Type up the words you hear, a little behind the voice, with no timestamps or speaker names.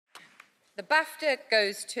The BAFTA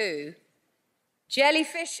goes to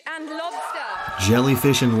Jellyfish and Lobster.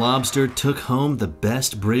 Jellyfish and Lobster took home the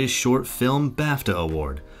Best British Short Film BAFTA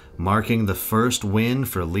award, marking the first win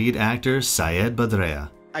for lead actor Sayed Badreya.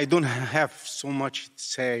 I don't have so much to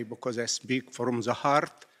say because I speak from the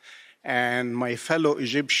heart, and my fellow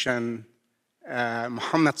Egyptian,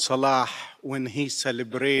 Muhammad Salah, when he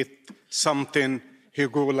celebrate something, he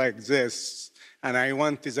go like this, and I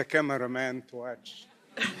want the cameraman to watch.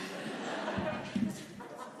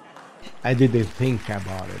 I didn't think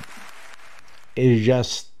about it. It's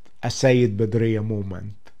just a Sayed Badreya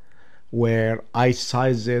moment where I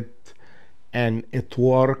size it and it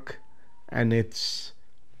work, and it's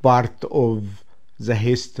part of the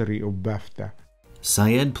history of BAFTA.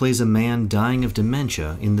 Sayed plays a man dying of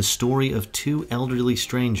dementia in the story of two elderly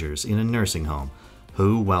strangers in a nursing home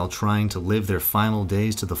who, while trying to live their final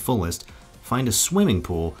days to the fullest, find a swimming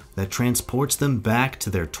pool that transports them back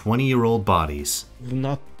to their 20-year-old bodies.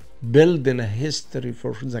 Not building a history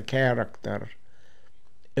for the character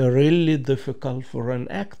is really difficult for an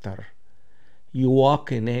actor. You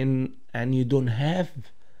walking in and you don't have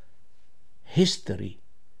history.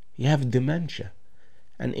 You have dementia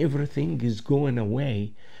and everything is going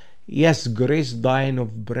away. Yes, Grace dying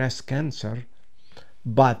of breast cancer,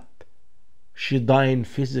 but she dying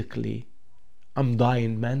physically. I'm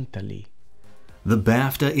dying mentally. The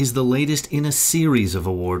BAFTA is the latest in a series of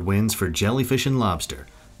award wins for Jellyfish and Lobster.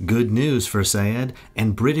 Good news for Sayed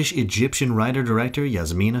and British-Egyptian writer-director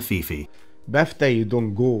Yasmine Afifi. BAFTA, you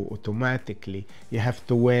don't go automatically. You have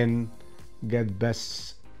to win, get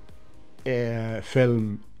best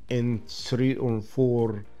film in 3 or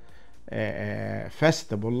 4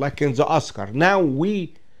 festivals, like in the Oscar. Now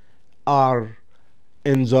we are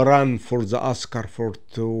in the run for the Oscar for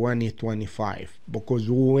 2025 because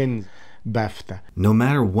we win BAFTA. No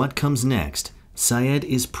matter what comes next, Sayed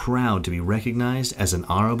is proud to be recognized as an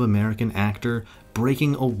Arab-American actor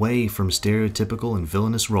breaking away from stereotypical and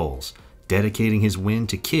villainous roles, dedicating his win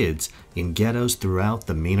to kids in ghettos throughout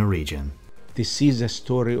the MENA region. This is a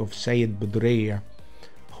story of Sayed Badreya,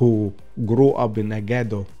 who grew up in a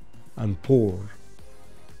ghetto and poor,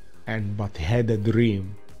 but had a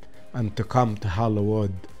dream, and to come to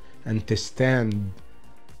Hollywood and to stand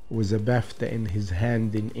with a BAFTA in his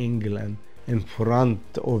hand in England in front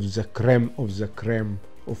of the creme of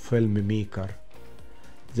filmmaker.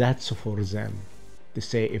 That's for them to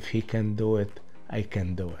say, if he can do it, I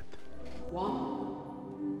can do it.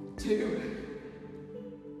 1, 2,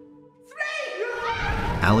 3.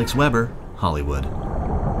 Alex Weber, Hollywood.